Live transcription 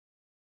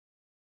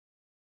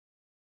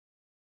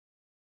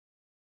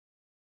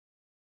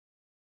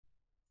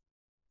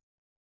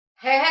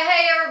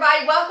Hey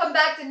everybody, welcome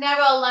back to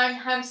Never Alone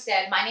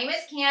Homestead. My name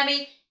is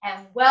Cammie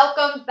and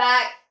welcome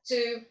back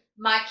to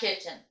my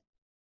kitchen.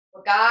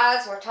 Well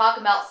guys, we're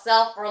talking about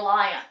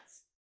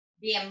self-reliance,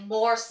 being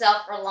more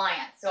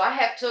self-reliant. So I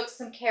have took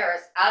some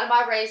carrots out of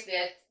my raised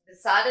bed,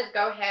 decided to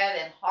go ahead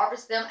and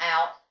harvest them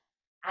out.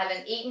 I've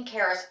been eating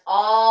carrots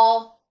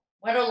all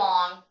winter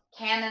long,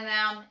 canning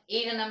them,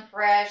 eating them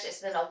fresh.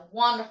 It's been a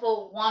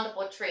wonderful,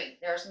 wonderful treat.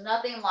 There's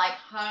nothing like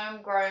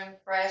homegrown,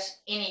 fresh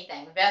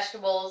anything,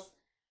 vegetables,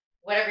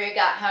 whatever you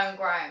got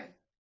homegrown.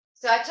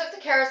 So I took the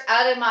carrots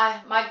out of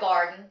my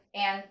garden,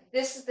 and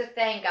this is the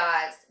thing,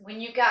 guys. When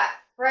you got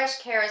fresh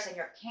carrots and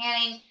you're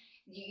canning,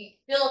 you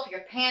fill up your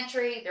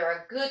pantry.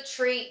 They're a good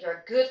treat.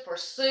 They're good for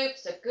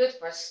soups. They're good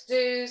for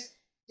stews.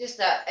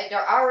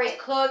 They're already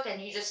cooked,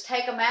 and you just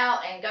take them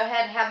out and go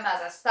ahead and have them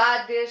as a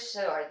side dish.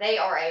 So they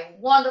are a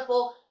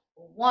wonderful,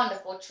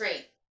 wonderful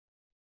treat.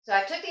 So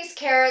I took these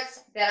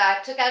carrots that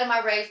I took out of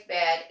my raised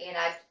bed, and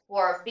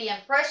for being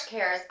fresh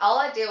carrots, all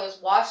I did was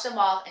wash them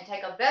off and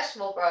take a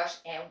vegetable brush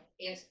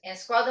and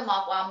scrub them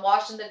off while I'm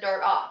washing the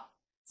dirt off.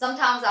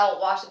 Sometimes I will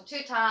wash them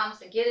 2 times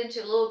to get into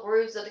little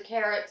grooves of the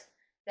carrots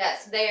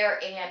that's there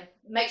and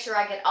make sure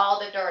I get all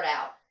the dirt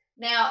out.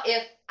 Now,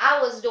 if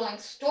I was doing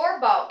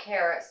store-bought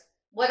carrots,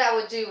 what I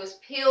would do is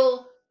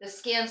peel the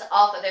skins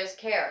off of those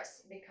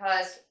carrots,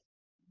 because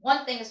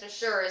one thing is for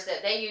sure is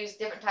that they use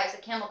different types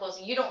of chemicals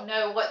and you don't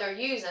know what they're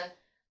using.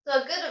 So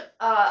a good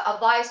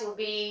advice would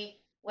be,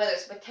 whether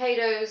it's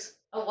potatoes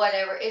or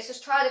whatever, is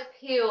just try to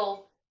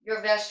peel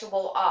your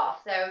vegetable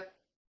off. So,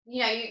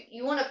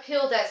 you want to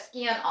peel that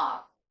skin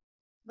off.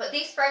 But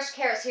these fresh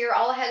carrots here,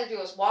 all I had to do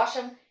was wash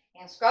them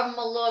and scrub them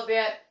a little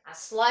bit. I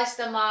sliced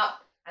them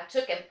up. I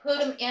took and put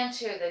them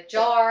into the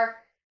jar.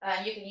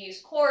 You can use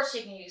quarts,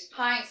 you can use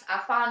pints. I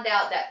found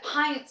out that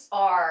pints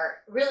are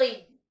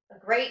really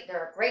great.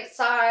 They're a great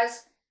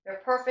size.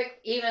 They're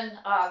perfect even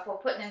for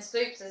putting in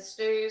soups and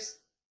stews.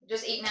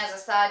 Just eating as a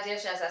side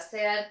dish, as I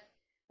said.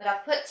 But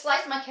I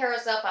sliced my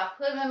carrots up, I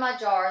put them in my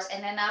jars,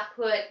 and then I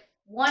put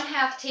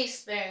 1/2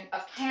 teaspoon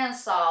of canned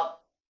salt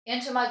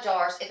into my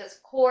jars. If it's a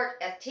quart,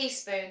 a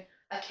teaspoon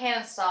of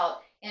canned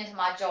salt into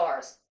my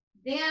jars.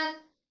 Then,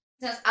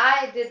 since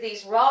I did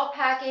these raw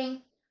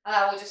packing,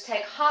 I would just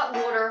take hot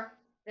water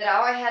that I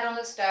already had on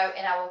the stove,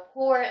 and I would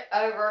pour it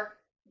over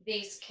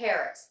these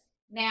carrots.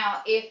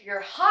 Now, if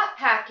you're hot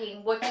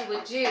packing, what you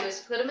would do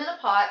is put them in a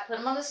pot, put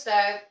them on the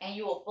stove, and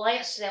you will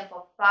blanch them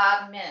for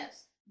 5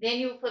 minutes. Then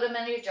you put them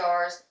in your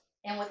jars,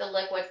 and with the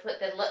liquid,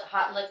 put the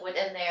hot liquid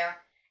in there.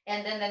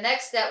 And then the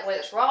next step, whether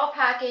it's raw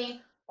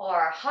packing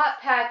or hot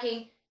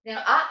packing, then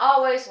I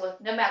always,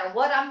 no matter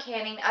what I'm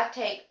canning, I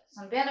take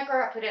some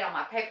vinegar, I put it on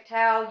my paper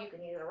towel, you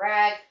can use a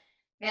rag,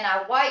 and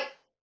I wipe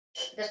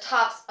the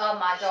tops of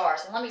my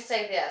jars. And let me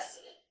say this,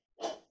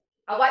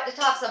 I wipe the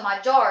tops of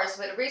my jars,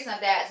 but the reason of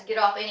that is to get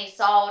off any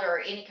salt or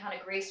any kind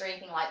of grease or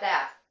anything like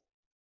that.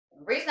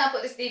 The reason I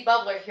put this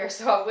debubbler here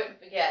so I wouldn't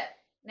forget.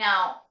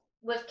 Now,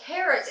 with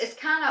carrots, it's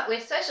kind of,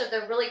 especially if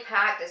they're really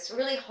packed, it's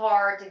really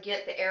hard to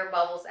get the air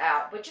bubbles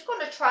out. But you're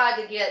going to try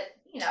to get,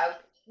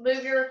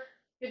 move your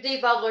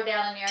debubbler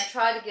down in there and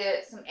try to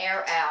get some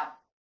air out.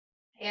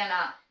 And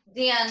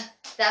then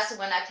that's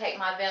when I take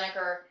my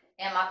vinegar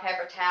and my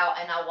paper towel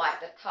and I wipe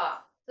the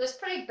top. So it's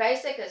pretty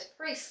basic, it's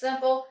pretty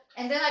simple.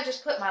 And then I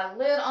just put my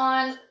lid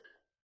on.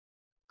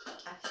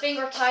 I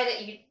finger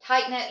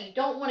tighten it. You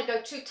don't want to go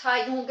too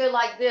tight. You won't go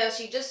like this.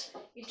 You just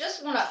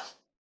want to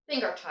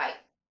finger tight.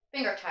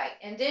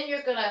 And then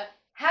you're going to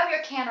have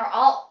your canner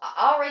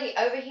already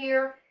over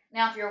here.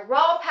 Now, if you're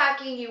raw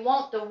packing, you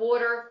want the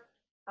water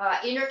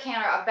in your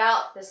canner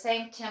about the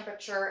same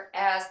temperature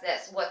as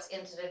what's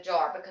into the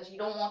jar, because you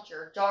don't want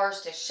your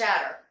jars to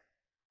shatter.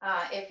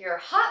 If you're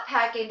hot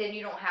packing, then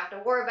you don't have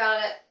to worry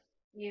about it.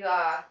 You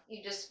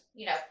just,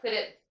 go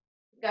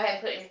ahead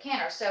and put it in your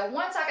canner. So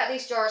once I got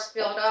these jars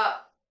filled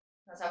up,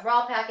 as I'm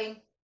raw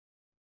packing,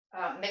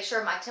 make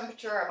sure my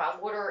temperature of my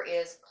water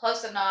is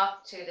close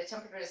enough to the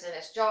temperatures in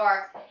this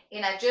jar,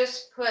 and I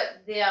just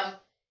put them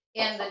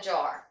in the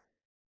jar.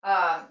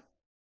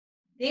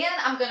 Then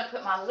I'm going to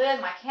put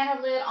my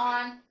canner lid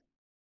on,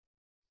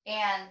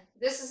 and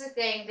this is the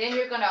thing. Then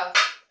you're going to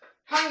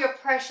turn your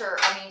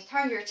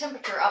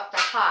temperature up to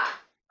high,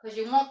 because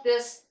you want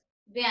this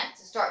vent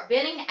to start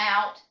venting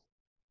out,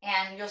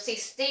 and you'll see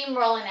steam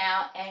rolling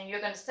out, and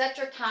you're going to set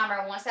your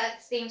timer once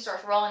that steam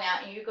starts rolling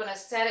out, and you're going to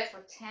set it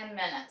for 10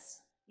 minutes.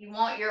 You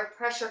want your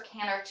pressure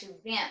canner to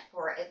vent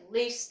for at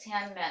least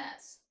 10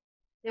 minutes.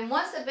 Then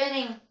once the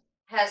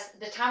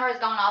timer has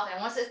gone off,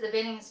 and once the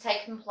venting has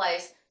taken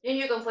place, then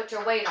you're going to put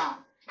your weight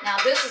on. Now,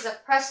 this is a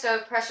Presto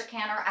pressure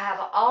canner. I have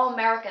an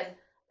All-American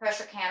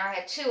pressure canner. I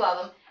had 2 of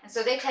them, and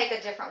so they take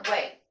a different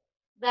weight.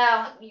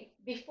 Now,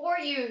 before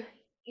you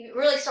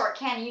really start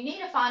canning, you need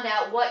to find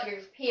out what your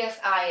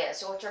PSI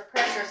is, or what your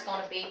pressure is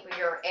going to be for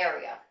your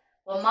area.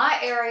 Well, my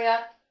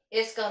area,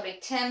 it's going to be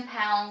 10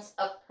 pounds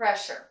of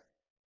pressure.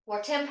 For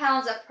 10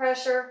 pounds of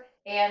pressure,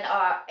 and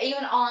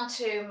even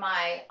onto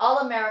my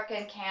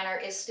All-American canner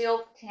is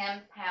still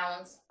 10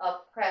 pounds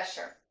of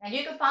pressure. And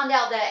you can find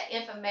out that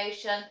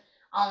information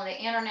on the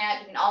internet.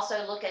 You can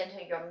also look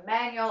into your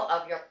manual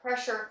of your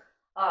pressure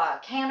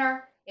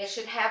canner. It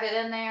should have it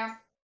in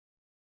there.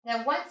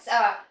 Then once you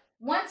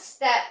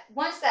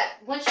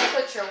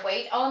put your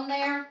weight on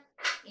there,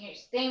 you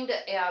steamed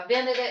it,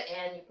 bended it,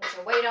 and you put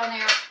your weight on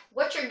there.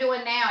 What you're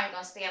doing now, you're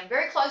going to stand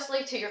very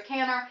closely to your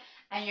canner,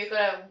 and you're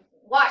going to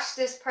watch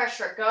this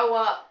pressure go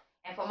up.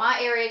 And for my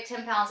area,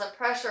 10 pounds of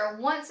pressure.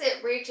 Once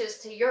it reaches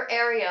to your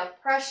area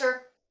of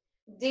pressure,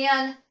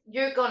 then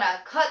you're going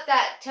to cut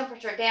that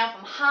temperature down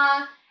from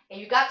high. And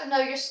you got to know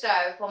your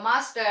stove. For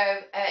my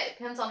stove, it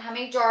depends on how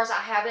many jars I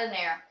have in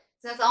there.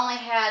 Since I only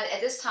had,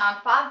 at this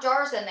time, 5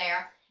 jars in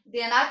there,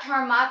 then I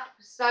turn my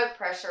stove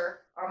pressure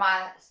or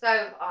my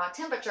stove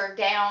temperature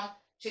down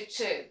to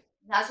 2.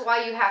 That's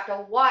why you have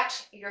to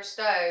watch your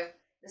stove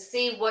to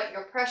see what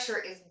your pressure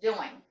is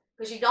doing,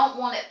 because you don't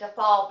want it to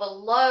fall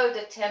below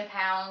the 10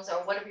 pounds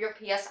or whatever your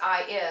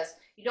PSI is.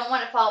 You don't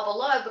want it to fall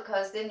below,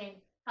 because then you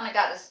kind of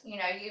got to, you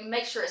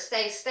make sure it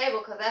stays stable,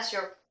 because that's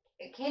your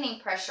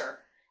canning pressure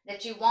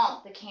that you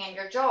want to can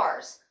your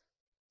jars.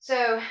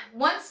 So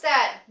once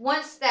that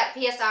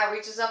PSI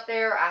reaches up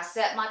there, I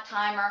set my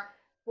timer.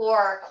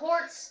 For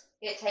quarts,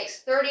 it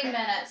takes 30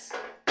 minutes,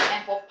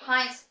 and for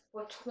pints,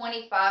 for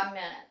 25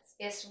 minutes.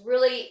 It's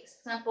really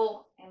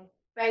simple and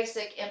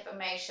basic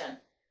information.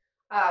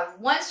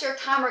 Once your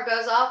timer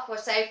goes off, for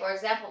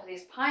example,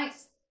 these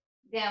pints,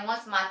 then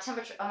once my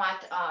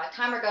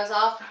timer goes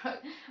off,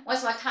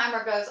 once my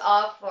timer goes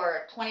off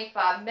for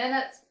 25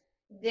 minutes,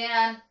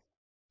 then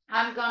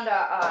I'm going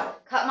to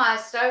cut my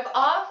stove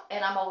off,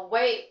 and I'm going to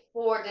wait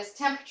for this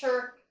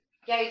temperature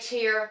gauge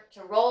here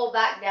to roll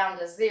back down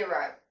to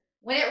 0.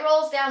 When it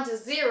rolls down to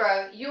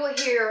 0, you will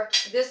hear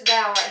this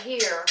valve right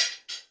here.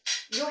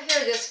 You'll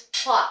hear this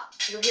plop.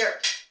 You'll hear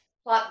it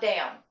plop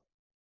down.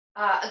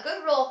 A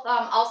good rule of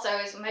thumb also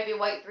is maybe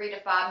wait 3 to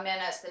 5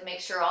 minutes to make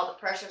sure all the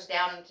pressure's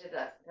down into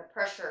the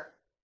pressure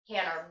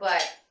canner.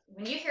 But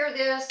when you hear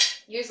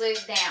this, usually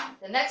it's down.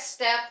 The next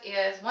step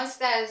is, once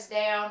that is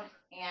down,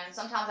 and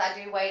sometimes I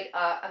do wait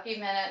a few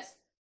minutes,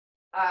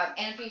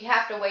 and if you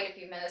have to wait a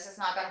few minutes, it's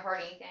not going to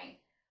hurt anything.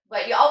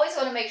 But you always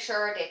want to make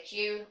sure that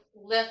you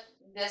lift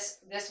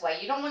this way.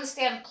 You don't want to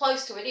stand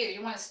close to it either.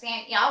 You want to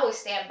stand, I always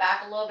stand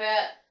back a little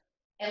bit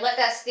and let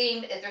that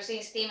steam, if there's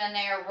any steam in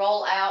there,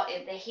 roll out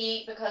in the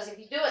heat, because if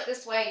you do it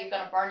this way, you're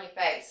going to burn your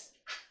face.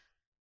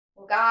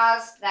 Well,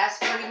 guys, that's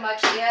pretty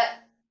much it.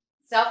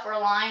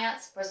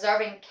 Self-Reliance,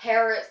 preserving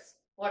carrots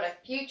for the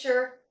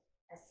future.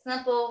 A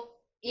simple,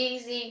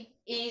 easy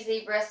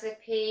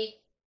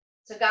recipe.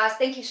 So guys,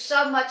 thank you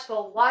so much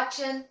for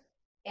watching,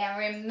 and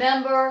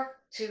remember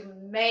to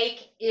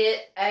make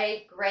it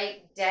a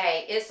great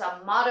day. It's a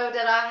motto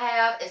that I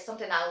have. It's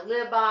something I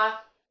live by.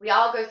 We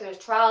all go through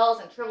trials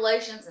and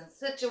tribulations and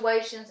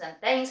situations, and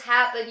things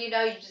happen,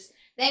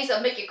 things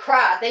that make you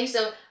cry, things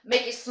that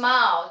make you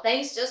smile,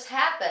 things just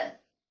happen.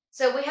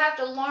 So we have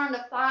to learn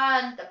to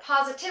find the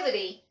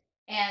positivity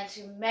and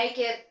to make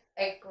it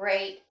a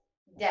great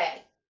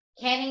day.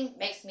 Canning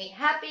makes me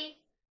happy,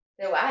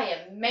 so I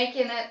am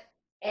making it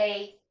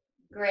a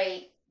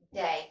great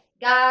day.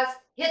 Guys,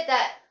 hit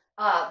that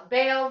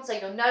bell so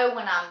you'll know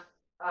when I'm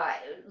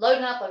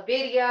loading up a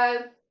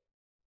video.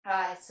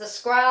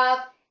 Subscribe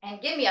and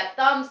give me a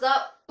thumbs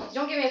up. If you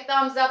don't give me a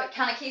thumbs up, it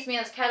kind of keeps me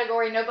in this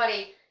category.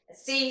 Nobody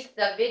sees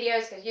the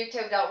videos, because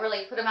YouTube don't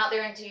really put them out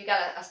there until you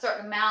got a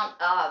certain amount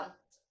of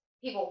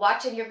people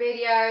watching your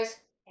videos.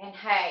 And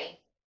hey,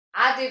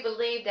 I do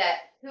believe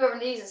that whoever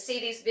needs to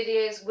see these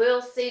videos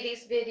will see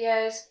these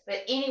videos.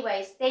 But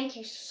anyways, thank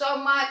you so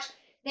much.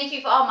 Thank you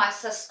for all my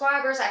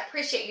subscribers. I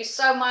appreciate you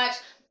so much.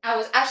 I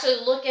was actually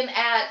looking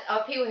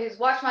at people who's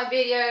watched my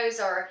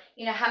videos, or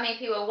how many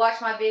people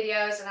watch my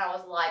videos, and I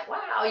was like,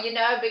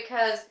 wow,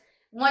 because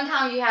one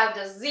time you have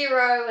the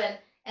 0,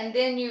 and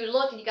then you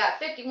look and you got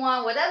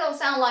 51. Well, that don't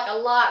sound like a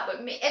lot,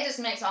 but it just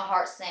makes my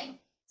heart sing.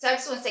 So I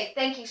just want to say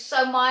thank you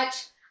so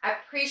much. I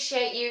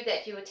appreciate you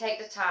that you would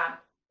take the time.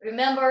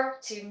 Remember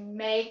to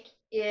make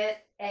it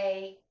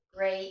a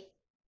great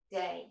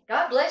day.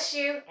 God bless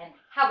you, and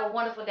have a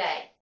wonderful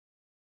day.